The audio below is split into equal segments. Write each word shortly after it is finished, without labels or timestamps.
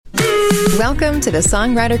Welcome to the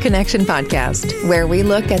Songwriter Connection podcast, where we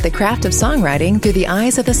look at the craft of songwriting through the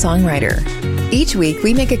eyes of the songwriter. Each week,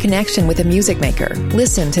 we make a connection with a music maker,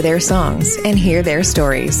 listen to their songs, and hear their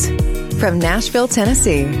stories. From Nashville,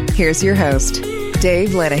 Tennessee, here's your host,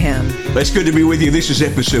 Dave Lenahan. It's good to be with you. This is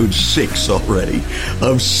episode 6 already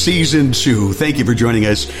of season 2. Thank you for joining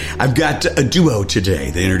us. I've got a duo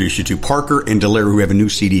today that introduce you to Parker and Delaire, who have a new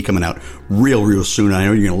CD coming out real soon. I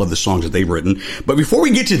know you're going to love the songs that they've written. But before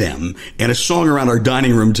we get to them and a song around our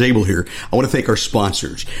dining room table here, I want to thank our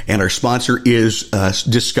sponsors. And our sponsor is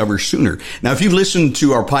Discover Sooner. Now, if you've listened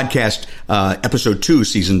to our podcast, episode 2,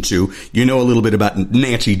 season 2, you know a little bit about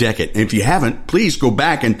Nancy Deckett. And if you haven't, please go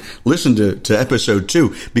back and listen to episode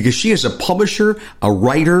 2, because she is a publisher, a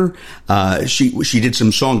writer. She did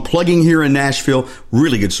some song plugging here in Nashville.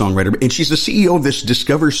 Really good songwriter. And she's the CEO of this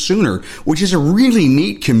Discover Sooner, which is a really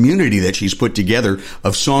neat community that she's put together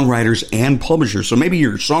of songwriters and publishers. So maybe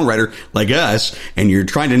you're a songwriter like us and you're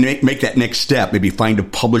trying to make that next step, maybe find a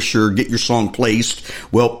publisher, get your song placed.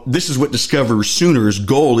 Well, this is what Discover Sooner's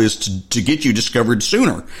goal is, to get you discovered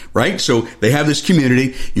sooner, right? So they have this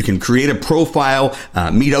community. You can create a profile,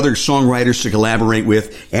 meet other songwriters to collaborate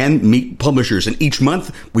with, and meet publishers. And each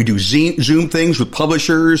month we do Zoom things with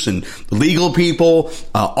publishers and legal people,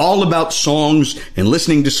 all about songs and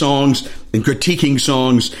listening to songs and critiquing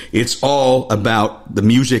songs. It's all about the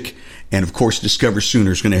music. And of course, Discover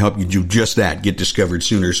Sooner is going to help you do just that, get discovered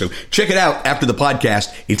sooner. So check it out after the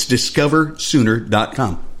podcast. It's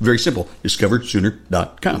discoversooner.com. Very simple,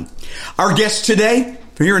 discoversooner.com. Our guests today,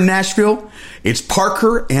 here in Nashville, it's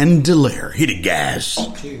Parker and Delaire. Hit it, guys.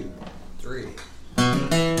 1, 2, 3.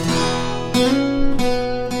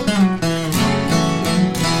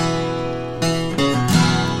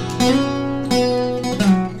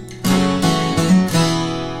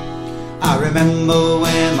 I remember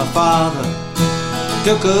when my father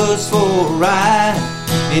took us for a ride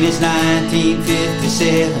in his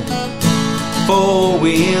 1957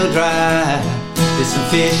 four-wheel drive. Did some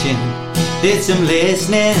fishing, did some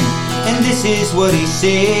listening, and this is what he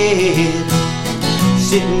said.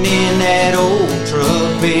 Sitting in that old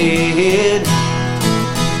truck bed,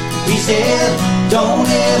 he said, don't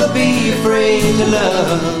ever be afraid to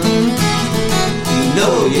love. You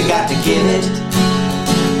know you got to give it,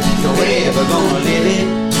 you're ever gonna live it.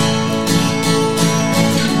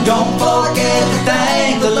 Don't forget to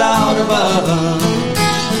thank the Lord above,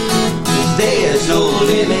 'cause there's no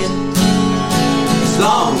limit as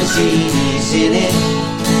long as He's in it.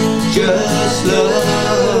 Just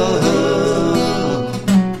love.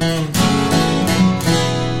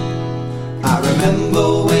 I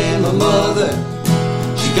remember when my mother,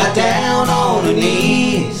 she got down on her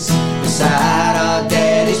knees beside our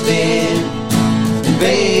daddy's bed and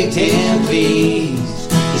begged him please.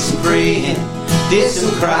 Did some praying, did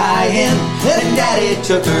some crying, and daddy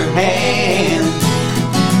took her hand,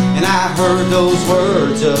 and I heard those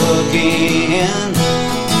words again.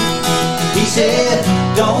 He said,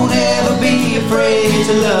 don't ever be afraid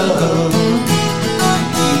to love.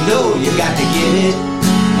 You know you got to give it,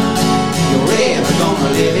 you're ever gonna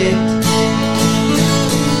live it.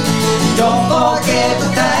 Don't forget to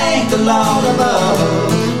thank the Lord above,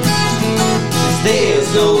 'cause there's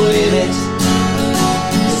no limit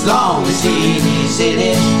as long as He's in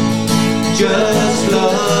it. Just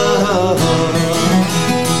love.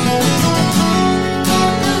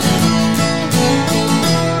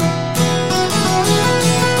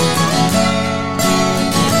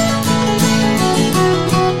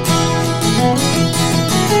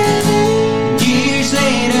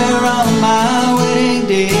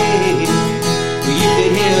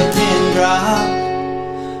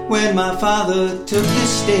 When my father took the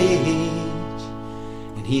stage,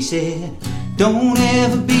 and he said, don't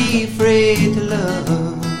ever be afraid to love.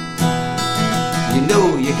 You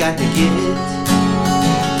know you got to give it,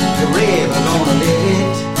 you're ever gonna live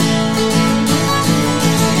it.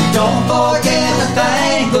 Don't forget to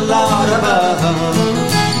thank the Lord above,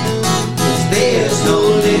 'cause there's no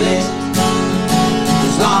limit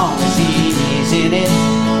as long as He's in it.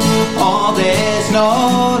 Oh, there's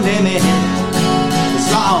no limit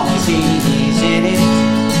as long as He's in it.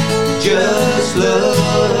 Just love.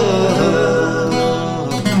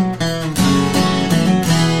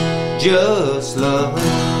 Just love.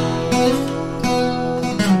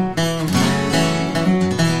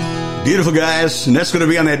 Beautiful, guys. And that's going to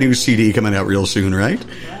be on that new CD coming out real soon, right?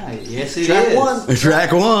 Right. Yes, it Track is. one.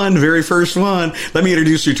 Track one, very first one. Let me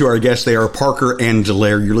introduce you to our guests. They are Parker and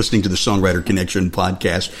Delaire. You're listening to the Songwriter Connection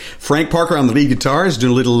podcast. Frank Parker on the lead guitars,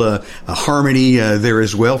 doing a little harmony there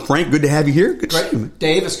as well. Frank, good to have you here. Good to see you, man.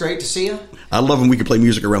 Dave, it's great to see you. I love when we can play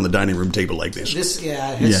music around the dining room table like this.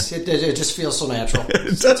 It just feels so natural. It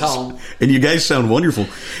It's does. home. And you guys sound wonderful.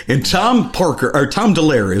 And Tom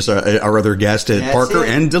Delaire is our other guest at That's Parker it.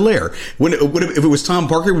 and Delaire. If it was Tom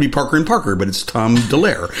Parker, it would be Parker and Parker, but it's Tom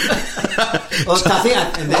Delaire. Well, I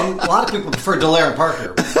think and then a lot of people prefer Delaire and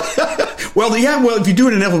Parker. Well, if you do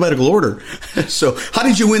it in alphabetical order. So, how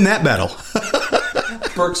did you win that battle?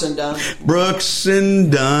 Brooks and Dunn. Brooks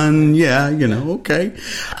and Dunn. Yeah, okay.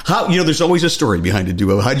 There's always a story behind a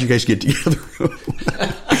duo. How did you guys get together?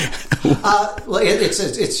 Well,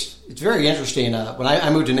 it's very interesting. When I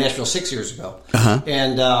moved to Nashville 6 years ago,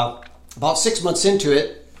 and about 6 months into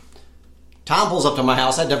it, Tom pulls up to my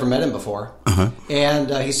house. I'd never met him before, and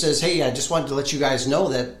he says, "Hey, I just wanted to let you guys know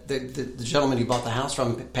that the gentleman you bought the house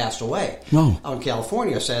from passed away out in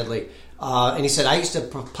California, sadly." And he said, "I used to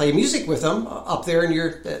play music with him up there in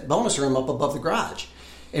your bonus room up above the garage,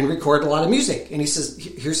 and record a lot of music." And he says,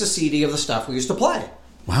 "Here's a CD of the stuff we used to play."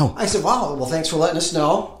 Wow. I said, "Wow, well, thanks for letting us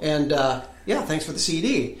know, and thanks for the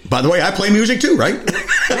CD." By the way, I play music too, right?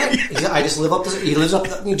 Right. I just live he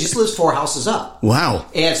just lives 4 houses up. Wow.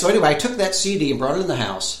 And so anyway, I took that CD and brought it in the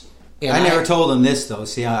house. And I never told him this, though.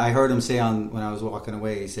 See, I heard him say when I was walking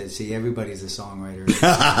away, he said, "See, everybody's a songwriter."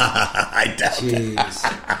 I doubt Jeez.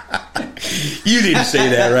 you didn't say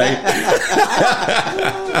that, right?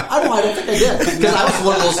 I don't think I did. Because I was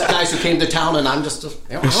one of those guys who came to town and I'm just a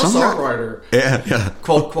songwriter. Yeah.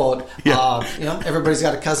 Quote, quote. Yeah. Everybody's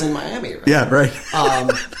got a cousin in Miami, right? Yeah, right.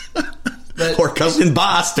 But, or cousin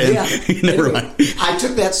Boston. yeah. Never Anyway, mind. I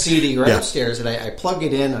took that CD right Yeah. upstairs and I plugged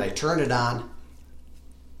it in and I turned it on.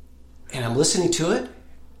 And I'm listening to it.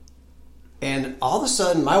 And all of a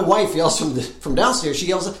sudden, my wife yells from downstairs. She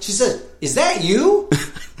yells, she says, "Is that you?"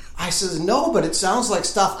 I says, "No, but it sounds like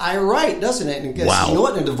stuff I write, doesn't it?" And Wow. you know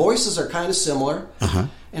what? And the voices are kind of similar.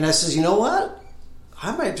 And I says, "You know what?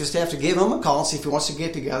 I might just have to give him a call and see if he wants to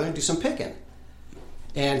get together and do some picking."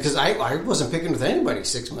 And because I wasn't picking with anybody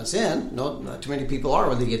 6 months in. Not too many people are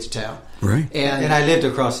when they get to town. Right. And I lived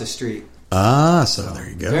across the street. So there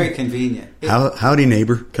you go. Very convenient. Howdy,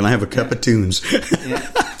 neighbor. Can I have a cup of tunes? Yeah.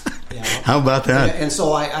 How about that? And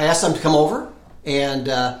so I asked him to come over and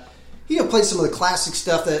played some of the classic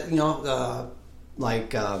stuff that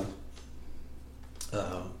like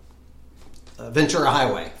Ventura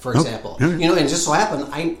Highway, for example. Yeah. And just so happened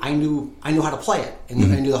I knew how to play it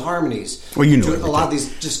and I knew the harmonies. Well, you know a everything. lot of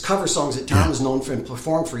these just cover songs that Tom has known for and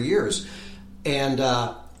performed for years, and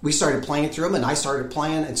we started playing through them, and I started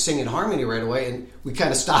playing and singing harmony right away, and we kind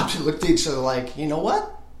of stopped and looked at each other like, you know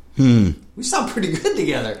what? We sound pretty good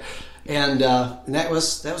together. And that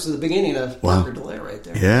was the beginning of Parker Delaire right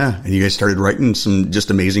there. Yeah, and you guys started writing some just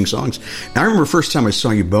amazing songs. Now, I remember the first time I saw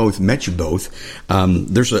you both, met you both,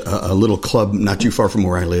 there's a little club not too far from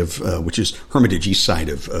where I live, which is Hermitage, east side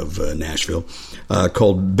of Nashville,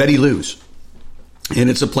 called Betty Lou's. And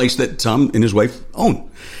it's a place that Tom and his wife own.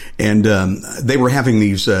 And they were having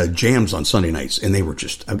these jams on Sunday nights, and they were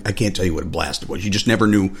just, I can't tell you what a blast it was. You just never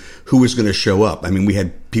knew who was going to show up. I mean, we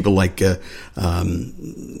had people like... A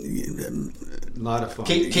lot of fun.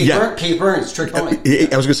 Keith Burns, Trick Pony.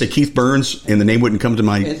 I was going to say Keith Burns, and the name wouldn't come to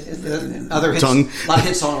my Other hits, tongue. a lot of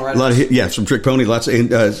hit songwriters. A lot of some Trick Pony, lots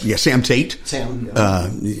of, Sam Tate. Sam.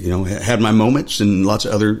 Had My Moments and lots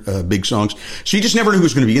of other big songs. So you just never knew who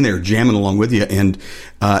was going to be in there jamming along with you, and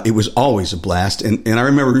it was always a blast. And I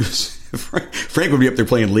remember Frank would be up there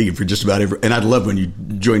playing lead for just about every, and I'd love when you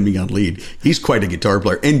joined me on lead. He's quite a guitar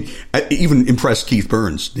player, and even impressed Keith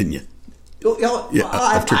Burns, didn't you? Of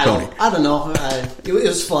Trick Pony. I don't know. It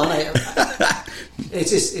was fun. It's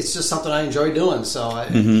just something I enjoy doing. So,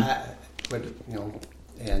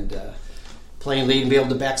 playing lead and be able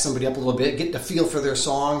to back somebody up a little bit, get the feel for their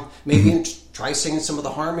song, maybe even try singing some of the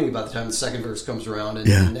harmony by the time the second verse comes around.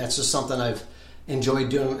 And that's just something I've enjoyed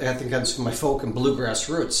doing. I think that's from my folk and bluegrass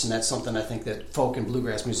roots, and that's something I think that folk and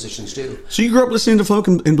bluegrass musicians do. So you grew up listening to folk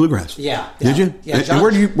and bluegrass? Yeah. Did you? Yeah. And where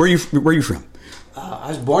are you from? I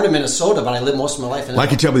was born in Minnesota, but I lived most of my life in I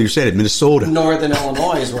can tell by you said it, Minnesota. Northern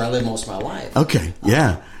Illinois is where I lived most of my life. Okay,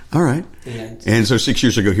 yeah. All right. And so 6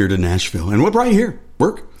 years ago here to Nashville. And what brought you here?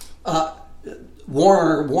 Work?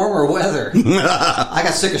 Warmer weather. I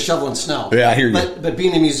got sick of shoveling snow. Yeah, I hear you. But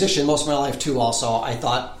being a musician most of my life too also, I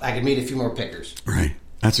thought I could meet a few more pickers. Right.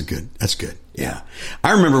 That's good. Yeah.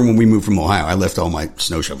 I remember when we moved from Ohio, I left all my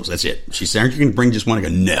snow shovels. That's it. She said, aren't you going to bring just one? I go,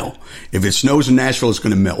 no. If it snows in Nashville, it's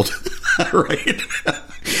going to melt. Right?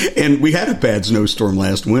 And we had a bad snowstorm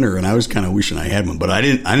last winter, and I was kind of wishing I had one, but I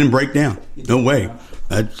didn't break down. No way.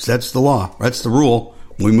 That's the law. That's the rule.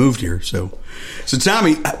 We moved here. So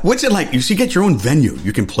Tommy, what's it like? You get your own venue.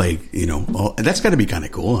 You can play, that's got to be kind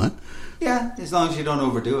of cool, huh? Yeah, as long as you don't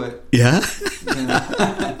overdo it. Yeah? You know?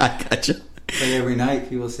 I gotcha. But every night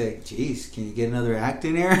people say, geez, can you get another act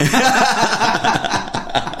in here?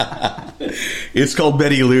 It's called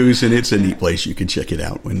Betty Lou's, and it's a neat place. You can check it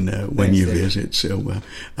out when you visit. So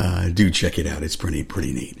do check it out. It's pretty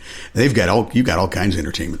neat. You got all kinds of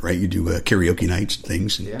entertainment, right? You do karaoke nights and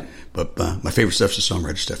things. Yeah. But my favorite stuff is the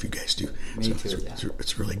songwriter stuff you guys do. Me too.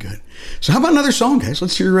 It's really good. So how about another song, guys?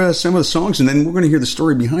 Let's hear some of the songs, and then we're going to hear the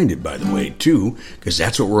story behind it, by the way, too, because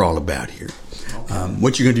that's what we're all about here. Okay.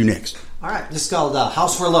 What you going to do next? All right. This is called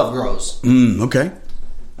House Where Love Grows. Okay.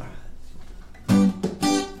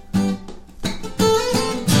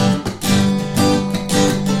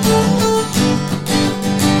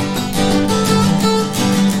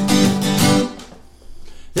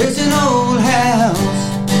 There's an old house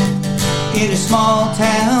in a small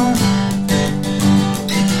town.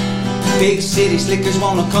 Big city slickers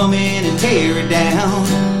wanna come in and tear it down.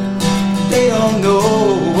 They don't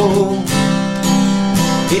know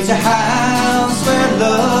it's a house where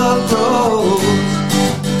love grows.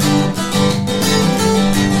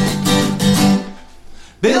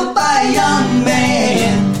 Built by a young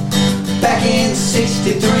man back in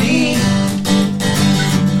 '63.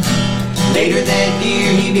 Later that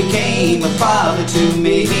year he became a father to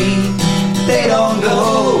me. They don't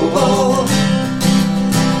know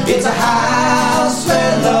it's a house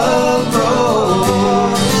where love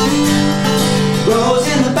grows. Grows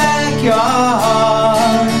in the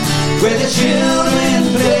backyard where the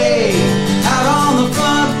children play, out on the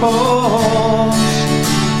front porch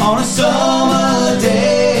on a summer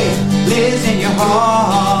day. Lives in your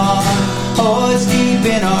heart, oh, it's deep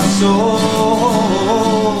in our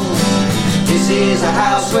soul. This is a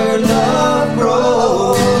house where love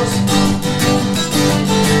grows.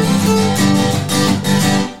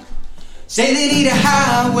 Say they need a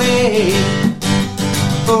highway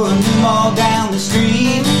for a new mall down the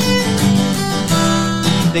street.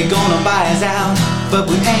 They gonna buy us out, but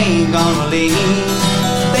we ain't gonna leave.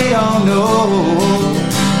 They don't know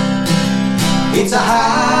it's a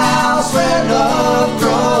house where love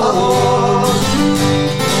grows.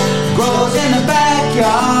 Grows in the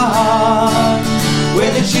backyard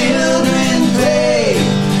where the children play,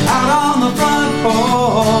 out on the front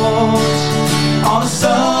porch on a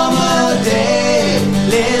summer day.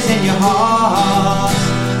 Lives in your heart,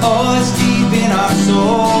 oh, it's deep in our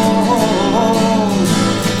souls.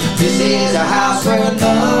 This is a house where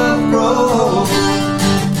love grows.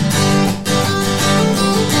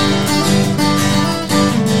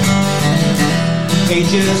 Ain't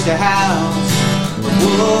just a house of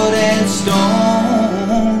wood and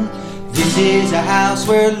stone. This is a house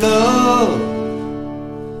where love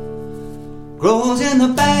grows in the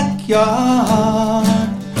backyard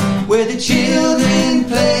where the children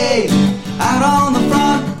play, out on the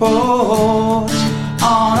front porch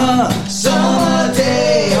on a summer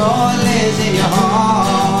day. Oh, it lives in your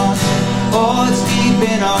heart, oh, it's deep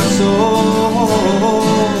in our souls.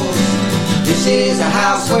 This is a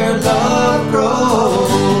house where love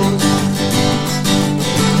grows.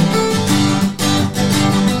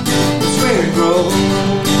 It's where it grows.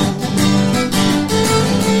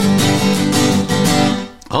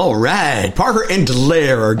 All right. Parker and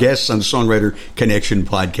Delaire, our guests on the Songwriter Connection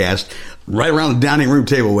podcast, right around the dining room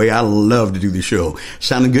table way. I love to do the show.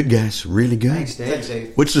 Sounding good, guys. Really good. Thanks, Dave. Thanks,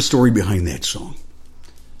 Dave. What's the story behind that song?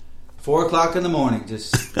 4 o'clock in the morning,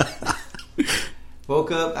 just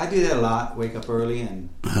woke up. I do that a lot. Wake up early and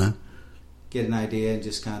get an idea and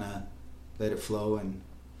just kind of let it flow. And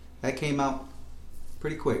that came out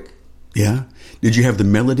pretty quick. Yeah. Did you have the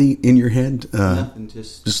melody in your head? Nothing,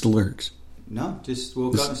 just the lyrics. No, just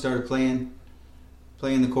woke up and started playing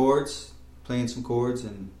the chords, playing some chords,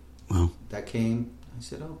 and that came. I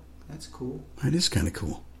said, "Oh, that's cool." That is kind of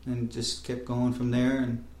cool. And just kept going from there,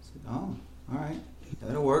 and said, "Oh, all right,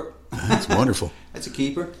 that'll work." That's wonderful. That's a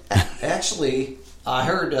keeper. Actually, I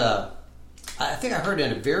heard. I think I heard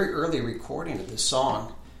in a very early recording of this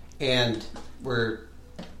song, and where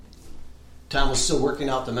Tom was still working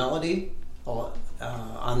out the melody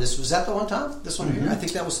on this. Was that the one, Tom? This one here? I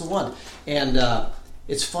think that was the one. And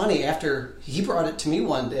it's funny, after he brought it to me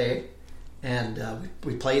one day, and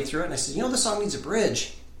we played through it, and I said, the song needs a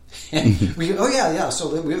bridge. And we go, oh, yeah. So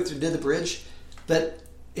we went through, did the bridge. But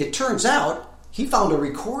it turns out he found a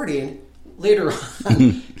recording later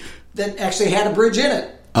on that actually had a bridge in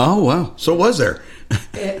it. Oh, wow. So was there?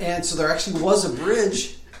 and so there actually was a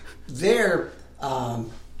bridge there, and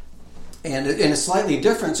it's slightly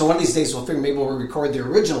different. So one of these days we'll figure maybe we'll record the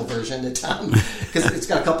original version because it's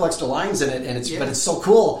got a couple extra lines in it, and but it's so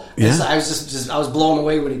cool. Yeah. So I was blown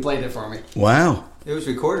away when he played it for me. Wow. It was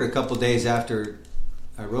recorded a couple days after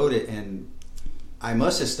I wrote it, and I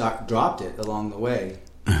must have dropped it along the way,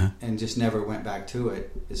 and just never went back to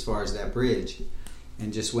it as far as that bridge,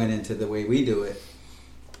 and just went into the way we do it.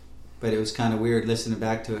 But it was kind of weird listening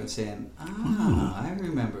back to it and saying, I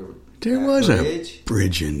remember There that was bridge. a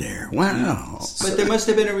bridge in there. Wow. But there must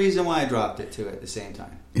have been a reason why I dropped it too at the same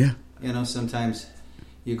time. Yeah. You know, sometimes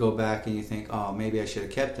you go back and you think, oh, maybe I should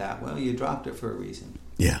have kept that. Well, you dropped it for a reason.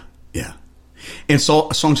 Yeah. Yeah. And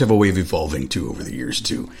songs have a way of evolving, too, over the years,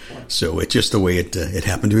 too. So it's just the way it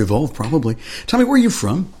happened to evolve, probably. Tell me, where are you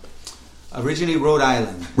from? Originally Rhode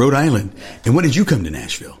Island. Rhode Island. And when did you come to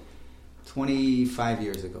Nashville? 25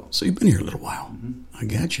 years ago. So you've been here a little while. I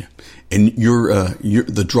gotcha. And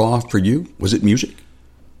the draw for you, was it music?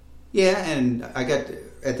 Yeah, and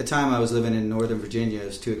at the time I was living in Northern Virginia. It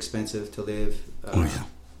was too expensive to live.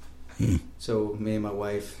 So me and my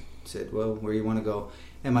wife said, well, where you want to go?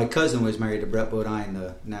 And my cousin was married to Brett Bodine,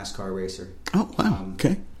 the NASCAR racer. Oh, wow.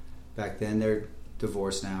 Okay. Back then, they're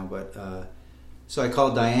divorced now. But so I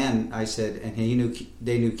called Diane. I said, and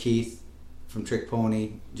they knew Keith from Trick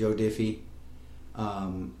Pony. Joe Diffie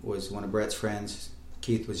was one of Brett's friends.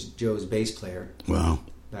 Keith was Joe's bass player. Wow.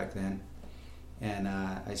 Back then. And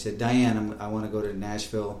I said, Diane, I want to go to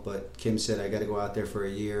Nashville, but Kim said I got to go out there for a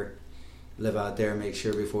year, live out there, make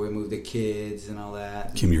sure before we move the kids and all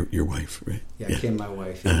that. Kim, your wife, right? Yeah, Kim, my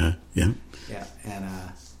wife. Yeah. Yeah. And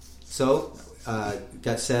so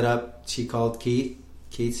got set up. She called Keith.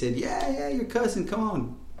 Keith said, yeah, your cousin, come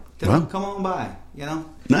on. Come on by, you know.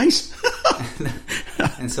 Nice.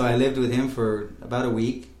 And so I lived with him for about a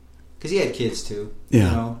week because he had kids too.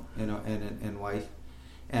 Yeah. And wife.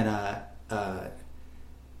 And I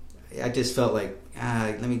just felt like,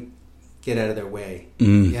 let me get out of their way,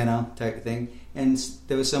 type of thing. And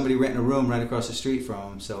there was somebody renting a room right across the street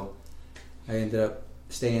from him, so I ended up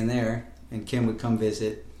staying there. And Kim would come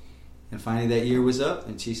visit. And finally that year was up,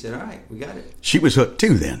 and she said, all right, we got it. She was hooked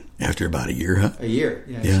too then, after about a year, huh? A year,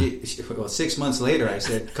 yeah. Well, 6 months later, I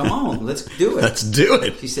said, come on, let's do it. Let's do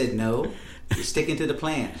it. She said, no, you're sticking to the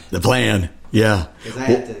plan. The plan, yeah. Because I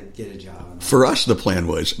had to get a job. For us, the plan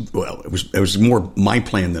was, it was more my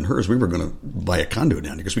plan than hers. We were going to buy a condo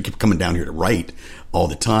down here because we kept coming down here to write all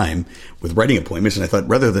the time with writing appointments. And I thought,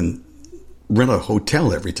 rather than rent a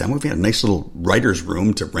hotel every time, we had a nice little writer's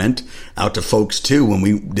room to rent out to folks too when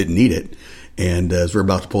we didn't need it. And as we're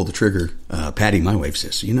about to pull the trigger, Patty, my wife,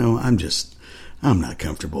 says, I'm not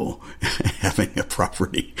comfortable having a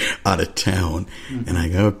property out of town. Mm-hmm. And I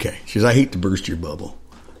go, okay. She says, I hate to burst your bubble.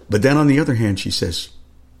 But then on the other hand, she says,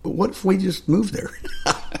 but what if we just moved there?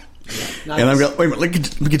 And I'm going, wait a minute,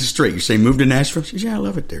 let me get this straight. You say move to Nashville? She says, yeah, I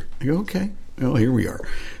love it there. I go, okay. Well, here we are.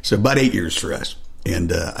 So about 8 years for us.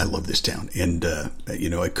 And I love this town. And,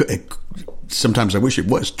 sometimes I wish it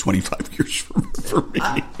was 25 years for me.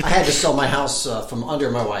 I had to sell my house from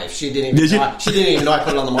under my wife. She didn't even know I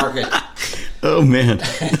put it on the market. Oh, man.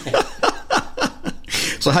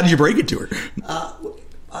 So how did you break it to her?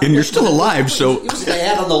 And you're still alive, so... It was an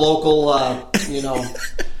ad on the local, buy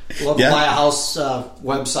a house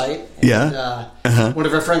website. And, one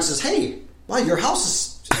of her friends says, hey, wow, your house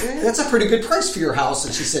is... That's a pretty good price for your house.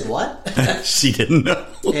 And she said, what? She didn't know.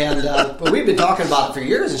 And but we'd been talking about it for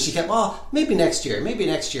years, and she kept, maybe next year.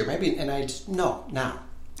 And I just, no, now.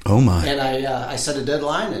 Oh, my. And I set a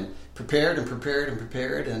deadline and prepared.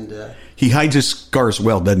 And he hides his scars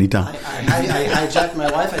well, doesn't he, Tom? I hijacked my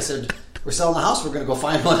wife. I said, we're selling the house. We're going to go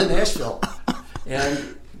find one in Nashville.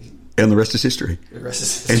 And the rest is history.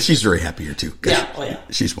 And she's very happy here, too. Yeah. Oh, yeah.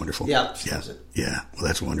 She's wonderful. Yeah. Yeah. Well,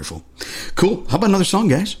 that's wonderful. Cool. How about another song,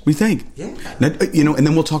 guys? What do you think? Yeah. Now, and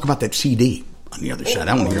then we'll talk about that CD on the other side.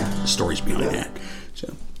 I want to hear the stories behind that.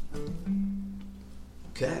 So.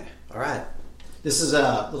 Okay. All right. This is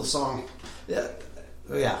a little song. Yeah.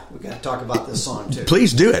 Oh, yeah. We got to talk about this song, too.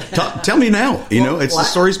 Please do it. Tell me now. It's the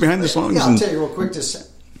stories behind the songs. Yeah, I'll tell you real quick.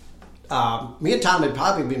 Me and Tom had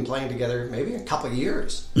probably been playing together maybe a couple of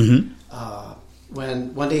years. Mm-hmm.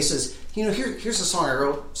 When one day he says, here's a song I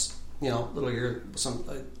wrote, a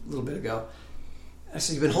little bit ago. I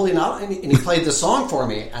said, you've been holding out, and he played the song for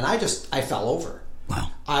me, and I fell over.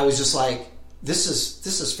 Wow! I was just like, this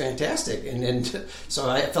is fantastic, and so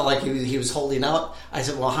I felt like he was holding out. I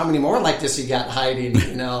said, well, how many more like this you got hiding,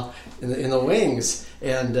 in the wings?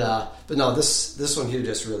 And but no, this one here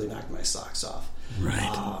just really knocked my socks off.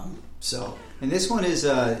 Right. And this one is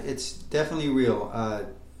it's definitely real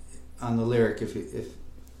on the lyric. If you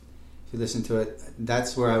listen to it,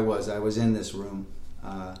 that's where I was. I was in this room,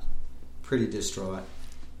 pretty distraught.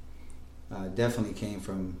 Definitely came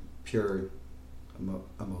from pure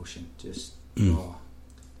emotion, just raw.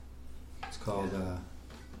 It's called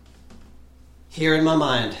Here in My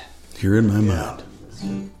Mind. Here in My Mind.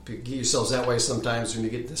 Get yourselves that way sometimes when you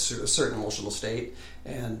get this a certain emotional state.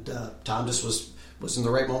 And Tom just was in the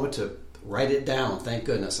right moment to write it down. Thank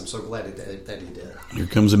goodness. I'm so glad that he did. Here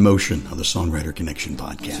comes emotion on the Songwriter Connection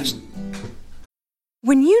podcast.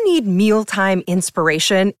 When you need mealtime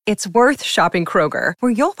inspiration, it's worth shopping Kroger,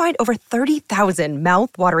 where you'll find over 30,000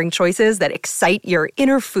 mouth-watering choices that excite your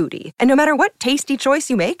inner foodie. And no matter what tasty choice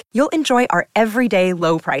you make, you'll enjoy our everyday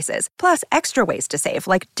low prices, plus extra ways to save,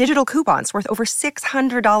 like digital coupons worth over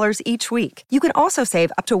 $600 each week. You can also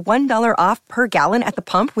save up to $1 off per gallon at the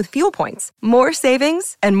pump with fuel points. More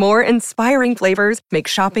savings and more inspiring flavors make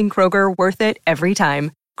shopping Kroger worth it every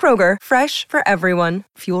time. Kroger, fresh for everyone.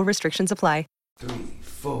 Fuel restrictions apply. 3,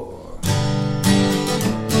 4.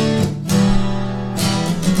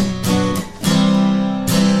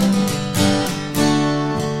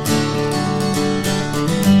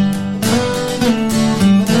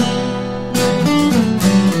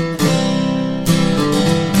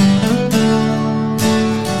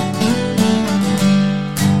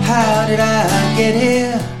 How did I get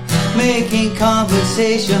here? Making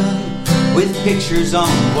conversation with pictures on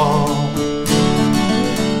the wall.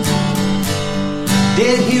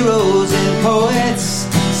 Dead heroes and poets,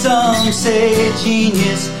 some say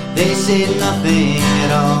genius, they say nothing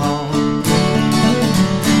at all.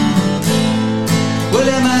 Well,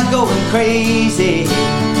 am I going crazy?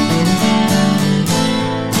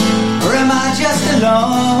 Or am I just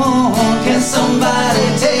alone? Can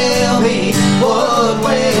somebody tell me what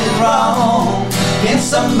went wrong? Can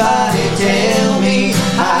somebody tell me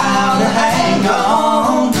how to hang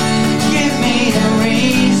on? Give me a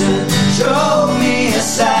reason, show me a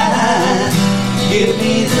sign. Give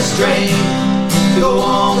me the strength to go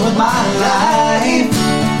on with my life.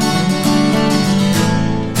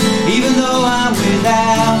 Even though I'm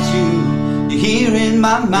without you, you're here in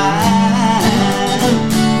my mind.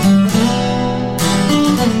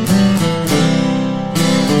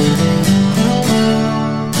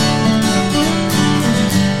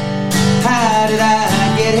 How did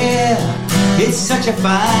I get here? It's such a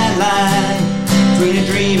fine line between a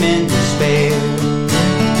dream and despair.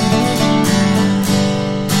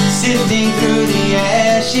 Sifting through the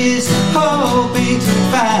ashes, hoping to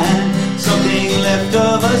find something left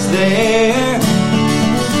of us there.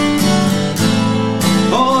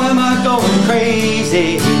 Or am I going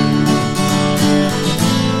crazy?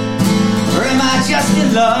 Or am I just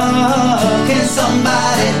in love? Can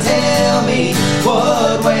somebody tell me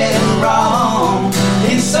what went wrong?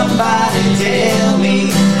 Can somebody tell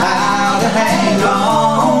me how to hang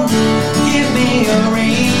on? Give me a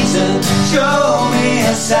reason, show me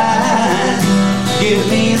a sign. Give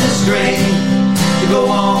me the strength to go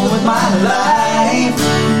on with my life.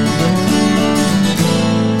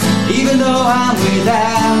 Even though I'm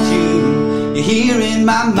without you, you're here in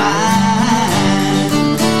my mind.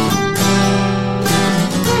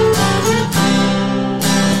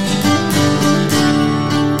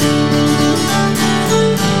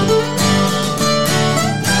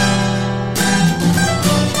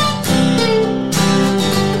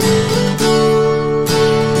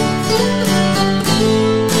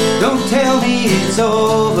 It's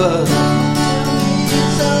over.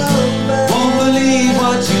 Won't believe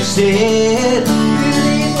what you said.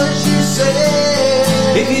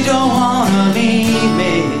 If you don't wanna leave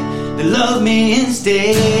me, then love me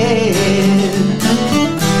instead.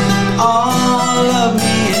 Oh, love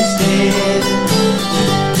me instead.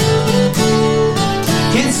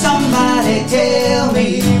 Can somebody tell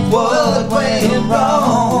me what went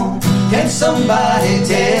wrong? Can somebody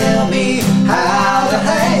tell me how to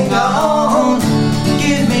hang on?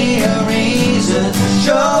 Give me a reason,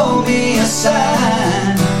 show me a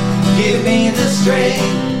sign. Give me the strength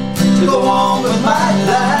to go on with my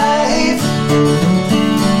life.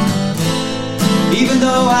 Even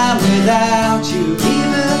though I'm without you,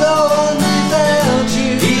 even though I'm without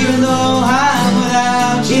you, even though I'm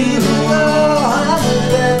without you, even though I'm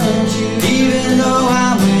without you, even though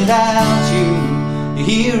I'm without you, you're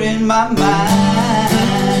here in my mind.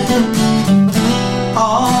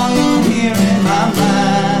 Oh, you're here in my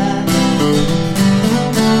mind.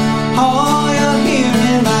 Oh, you're here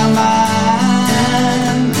in my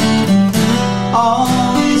mind.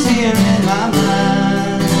 Always here in my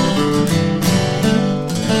mind.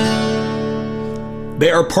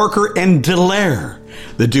 Parker and Delaire,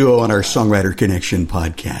 the duo on our Songwriter Connection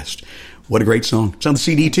podcast. What a great song. It's on the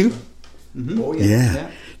CD too? Mm-hmm. Oh, Yeah.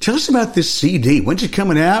 Tell us about this CD. When's it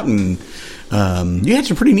coming out? And you had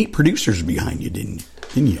some pretty neat producers behind you, didn't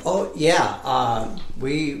you? Oh, yeah.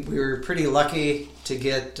 We were pretty lucky to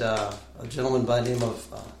get a gentleman by the name of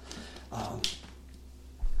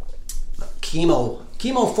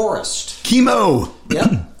Chemo Forrest. Chemo. Yep.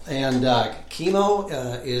 And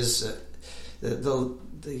Chemo is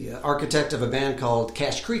the architect of a band called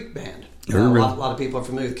Cache Creek Band. A lot of people are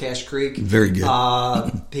familiar with Cache Creek. Very good.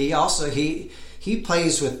 He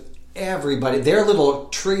plays with everybody. Their little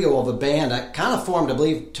trio of a band that kind of formed, I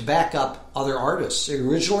believe, to back up other artists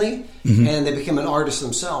originally, and they became an artist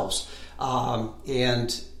themselves.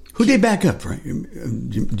 And who did they back up, right?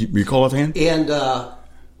 Do you recall offhand? And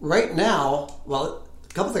right now, well,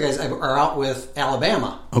 a couple of the guys are out with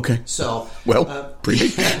Alabama. Okay. So, pretty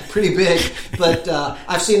big. Pretty big. But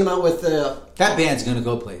I've seen them out with that band's going to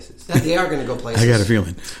go places. They are going to go places. I got a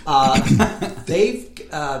feeling. They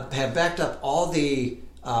have backed up all the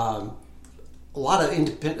a lot of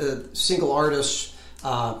independent single artists,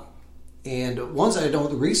 and ones that I know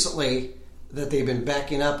recently that they've been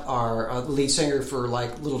backing up are the lead singer for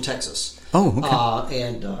like Little Texas. Oh, okay.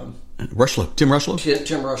 And Rushlow, Tim Rushlow.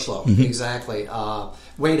 Tim Rushlow, exactly.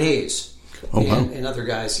 Wade Hayes, and other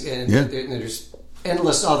guys, and there's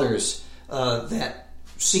endless others that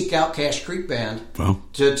seek out Cache Creek Band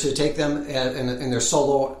to take them in their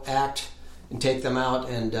solo act and take them out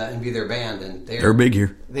and be their band. And they're big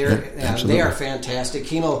here. They are fantastic.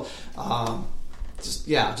 Chemo,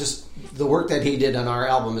 just the work that he did on our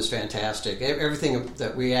album is fantastic. Everything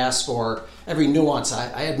that we asked for, every nuance.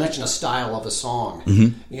 I had mentioned a style of a song.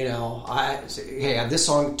 You know, this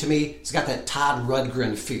song to me, it's got that Todd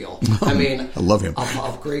Rundgren feel. I mean, I love him.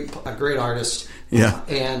 A great artist. Yeah.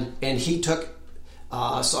 And he took.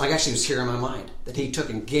 So I actually was here in my mind that he took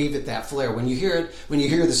and gave it that flair. When you hear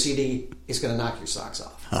the CD, it's going to knock your socks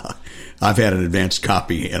off. I've had an advanced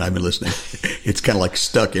copy, and I've been listening. It's kind of like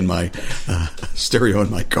stuck in my stereo in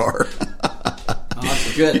my car.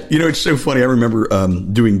 That's good. You know, it's so funny. I remember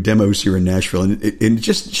doing demos here in Nashville, and it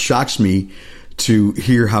just shocks me to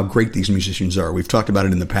hear how great these musicians are. We've talked about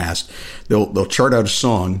it in the past. They'll chart out a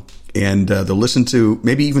song, and they'll listen to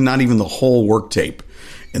maybe even not even the whole work tape.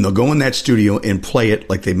 And they'll go in that studio and play it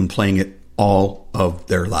like they've been playing it all of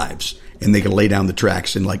their lives. And they can lay down the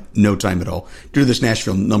tracks in like no time at all. Due to this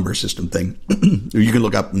Nashville number system thing, you can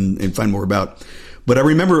look up and find more about. But I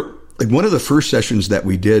remember like one of the first sessions that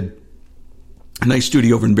we did, a nice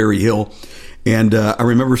studio over in Berry Hill. And I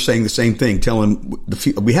remember saying the same thing, telling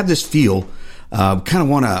we have this feel, kind of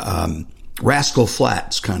want a Rascal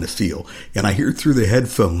Flatts kind of feel. And I hear through the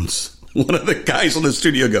headphones one of the guys in the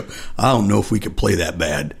studio go, I don't know if we could play that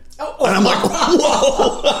bad. And I'm like,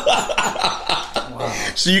 whoa. Wow.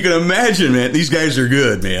 So you can imagine, man, these guys are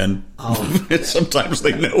good, man. Sometimes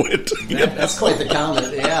they know it. That's quite the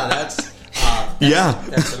comment. Yeah,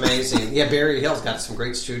 that's amazing. Yeah, Berry Hill's got some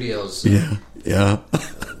great studios. Yeah.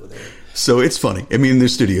 So it's funny. I mean, in the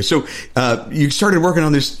studio. So you started working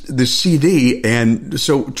on this CD, and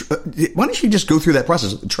so why don't you just go through that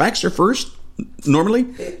process? The tracks are first? Normally,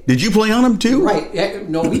 did you play on them too? Right. Yeah,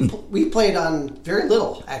 no, we played on very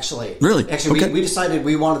little, actually. Really? Actually, okay. we decided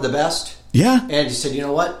we wanted the best. Yeah. And you said, you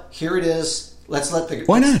know what? Here it is.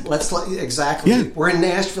 Why not? Exactly. Yeah. We're in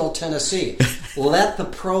Nashville, Tennessee. Let the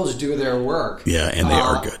pros do their work. Yeah, and they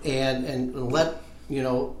are good. And let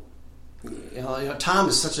Tom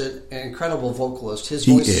is such an incredible vocalist. His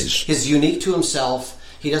voice is unique to himself.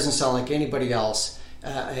 He doesn't sound like anybody else,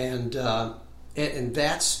 and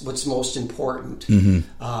that's what's most important.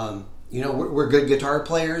 We're good guitar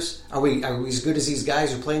players. Are we as good as these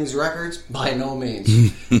guys who are playing these records? By no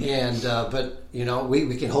means. But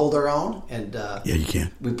we can hold our own, and yeah, you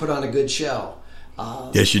can. We put on a good show.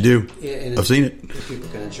 Yes, you do. I've seen it. People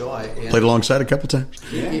can enjoy. Played alongside a couple times.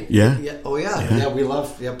 Yeah. Oh yeah. Yeah. We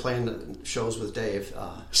love playing shows with Dave.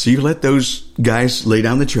 So you let those guys lay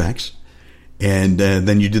down the tracks, and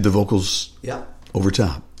then you did the vocals. Yeah. Over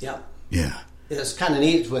top. Yeah. Yeah. It's kind of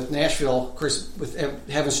neat with Nashville, of course, with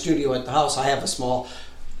having a studio at the house. I have a small.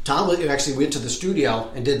 Tom actually went to the studio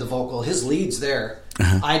and did the vocal. His leads there.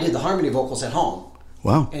 I did the harmony vocals at home.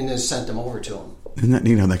 Wow. And then sent them over to him. Isn't that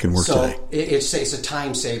neat how that can work today? So it's a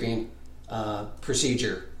time-saving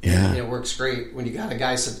procedure. Yeah. And it works great when you got a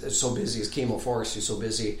guy so busy as Chemo Forrest, who's so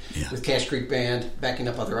busy with Cache Creek Band, backing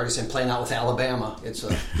up other artists, and playing out with Alabama.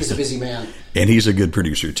 He's a busy man. And he's a good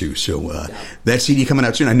producer, too. So that CD coming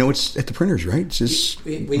out soon. I know it's at the printers, right? It's just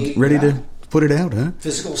ready to put it out, huh?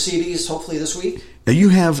 Physical CDs, hopefully this week. Now you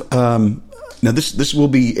have... now this will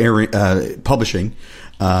be publishing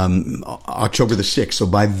October the 6th. So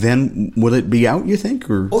by then, will it be out, you think?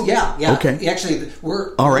 Or? Oh, yeah. Okay. Actually,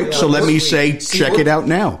 we're... All right, so let me say, check it out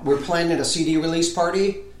now. We're planning a CD release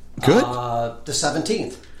party. Good. The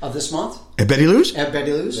 17th of this month. At Betty Lou's? At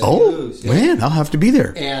Betty Lou's. Man, I'll have to be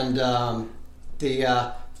there. And I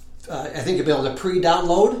think you'll be able to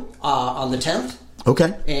pre-download on the 10th.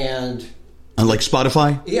 Okay. And... Like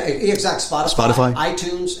Spotify? Yeah, exactly. Spotify,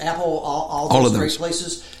 iTunes, Apple, all those great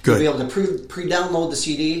places. Good. You'll be able to pre-download the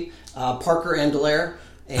CD, Parker and Delaire.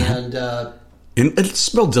 And it's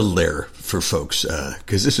spelled Delaire for folks,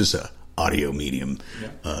 because this is a audio medium.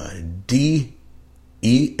 Yeah. D-E-L-L-A.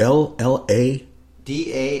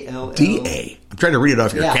 D-A-L-L. D-A. I'm trying to read it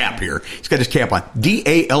off your cap here. He's got his cap on.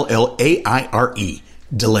 D-A-L-L-A-I-R-E.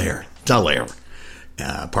 Delaire.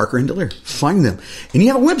 Parker and Delaire. Find them. And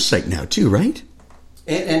you have a website now, too, right?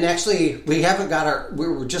 And actually, we haven't got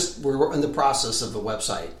we're in the process of the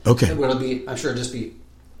website. Okay. It'll be, I'm sure, hopefully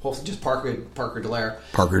just Parker Delaire.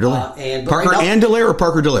 Parker Delaire. Parker right now, and Delaire or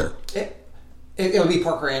Parker Delaire? It'll be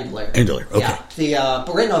Parker and Delaire. And Delaire, okay. Yeah.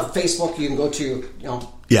 But right now, Facebook, you can go to,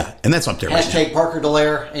 Yeah, and that's up there right now. Hashtag Parker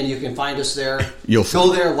Delaire, and you can find us there. You'll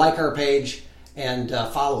go there, like our page, and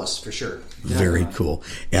follow us for sure. Very cool.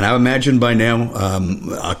 And I imagine by now,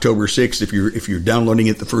 October 6th, if you're downloading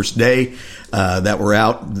it the first day that we're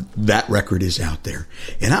out, that record is out there.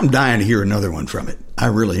 And I'm dying to hear another one from it. I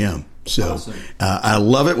really am. So awesome. I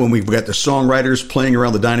love it when we've got the songwriters playing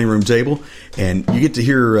around the dining room table, and you get to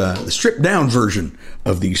hear the stripped down version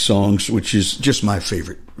of these songs, which is just my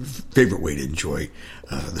favorite way to enjoy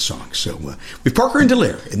the songs. So with Parker and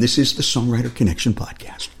Delaire, and this is the Songwriter Connection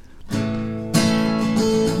Podcast.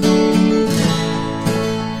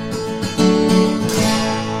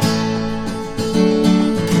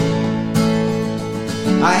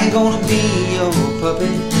 I ain't gonna be your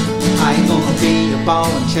puppet. I ain't gonna be your ball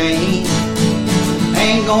and chain.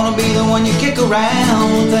 Ain't gonna be the one you kick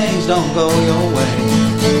around when things don't go your way.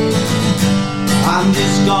 I'm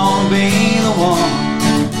just gonna be the one,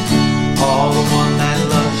 the one that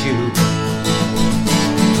loves you.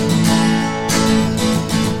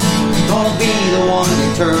 Gonna be the one to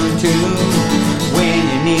turn to when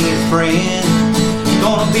you need a friend.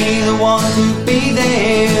 Gonna be the one to be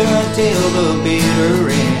there until the bitter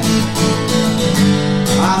end.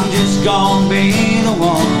 I'm just gonna be the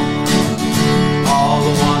one,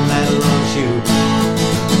 the one that loves you.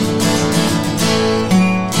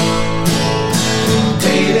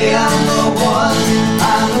 Baby, I'm the one,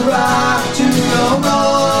 I'm the rock to your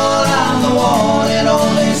boat. I'm the one and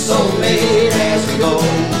only soulmate as we go.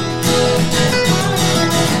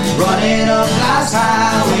 Running up life's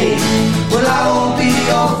highway, well, I won't be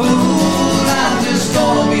your fool. I'm just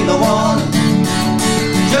gonna be the one,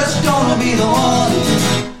 just gonna be the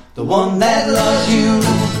one that loves you.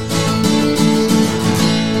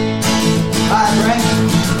 I drank.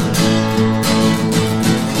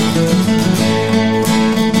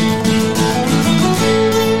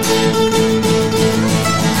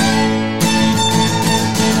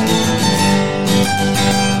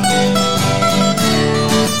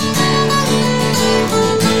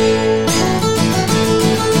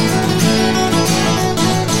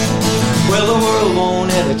 Well, the world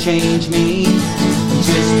won't ever change me. I'm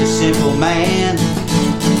just a simple man.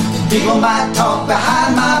 People might talk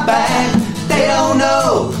behind my back. They don't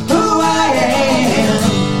know who I am.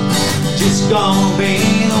 Just gonna be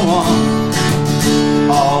the one,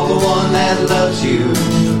 the one that loves you.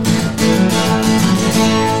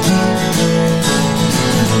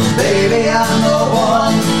 Baby, I'm the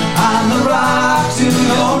one, I'm the rock to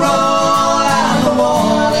your roll. I'm the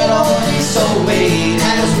one and only soulmate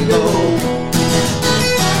as we go.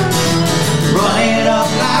 Running up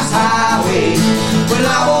life's highway, well,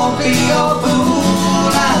 I won't be your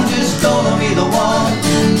fool. I'm just gonna be the one,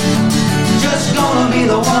 just gonna be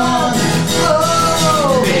the one.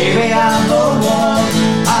 Oh, baby, I'm the one,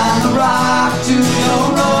 I'm the rock to your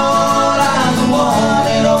roll. I'm the one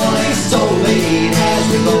and only soulmate as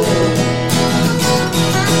we go.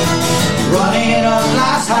 Running up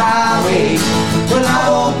life's highway, well,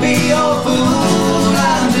 I won't be your fool.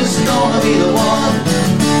 I'm just gonna be the one,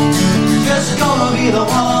 just gonna be the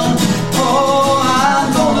one. Oh,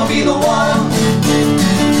 I'm gonna be the one,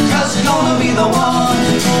 just gonna be the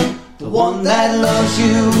one that loves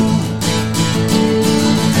you.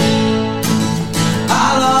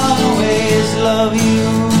 I'll always love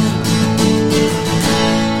you.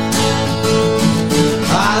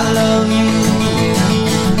 I love you.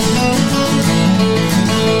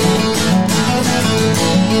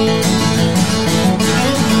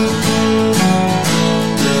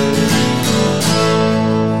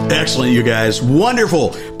 Excellent, you guys. Wonderful.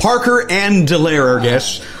 Parker and Dallaire, our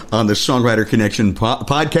guests on the Songwriter Connection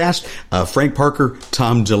podcast. Frank Parker,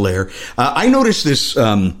 Tom Dallaire. I noticed this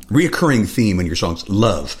reoccurring theme in your songs,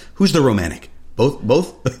 love. Who's the romantic?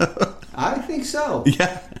 Both? I think so.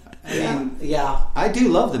 Yeah. Yeah. I do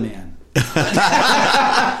love the man.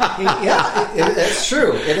 It's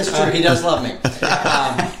true. It is true. He does love me.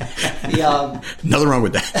 Nothing wrong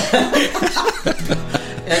with that.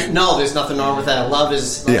 No, there's nothing wrong with that. Love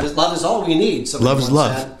is all we need. Love is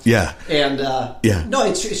love. Said. Yeah. And yeah. No,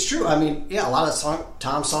 it's true. I mean, a lot of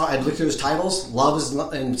Tom's songs. I look through his titles. Love is,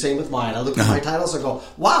 and same with mine. I look at my titles. I go,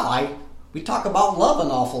 wow. We talk about love an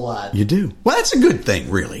awful lot. You do. Well, that's a good thing,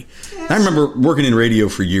 really. I remember working in radio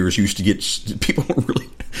for years. You used to get people were really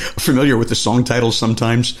familiar with the song titles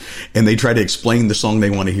sometimes, and they try to explain the song they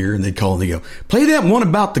want to hear, and they'd call and they go, "Play that one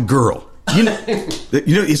about the girl." You know,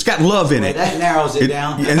 it's got love in it. That narrows it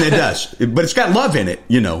down, and it does. But it's got love in it,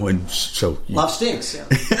 and so love stinks. Yeah.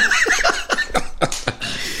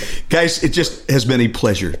 Guys, it just has been a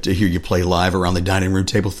pleasure to hear you play live around the dining room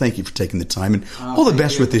table. Thank you for taking the time, and all the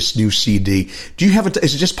best with this new CD. Do you have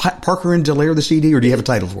is it just Parker and Dallaire, the CD, or do you have a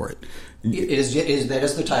title for it? It is that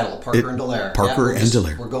is the title, Parker and Dallaire. Parker and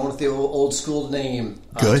Dallaire. We're going with the old school name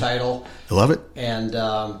title. I love it. And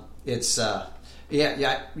it's I know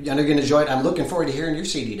you're going to enjoy it. I'm looking forward to hearing your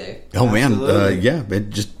CD, Dave. Oh, man. It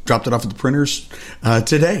just dropped it off at the printers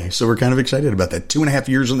today. So we're kind of excited about that. 2.5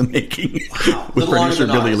 years in the making with producer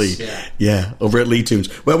Billy Lee. Yeah, over at Lee Tunes.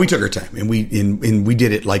 Well, we took our time, and we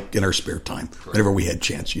did it like in our spare time. Right. Whenever we had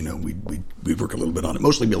chance, we'd work a little bit on it.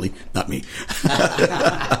 Mostly Billy, not me.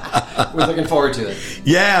 We're looking forward to it.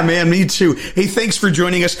 Yeah, man, me too. Hey, thanks for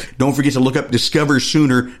joining us. Don't forget to look up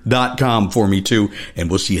discoversooner.com for me, too. And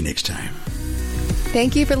we'll see you next time.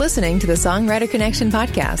 Thank you for listening to the Songwriter Connection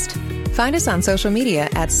podcast. Find us on social media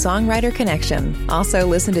at Songwriter Connection. Also,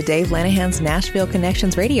 listen to Dave Lanahan's Nashville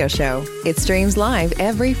Connections radio show. It streams live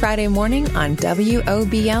every Friday morning on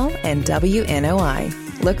WOBL and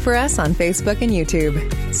WNOI. Look for us on Facebook and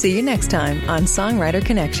YouTube. See you next time on Songwriter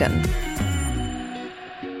Connection.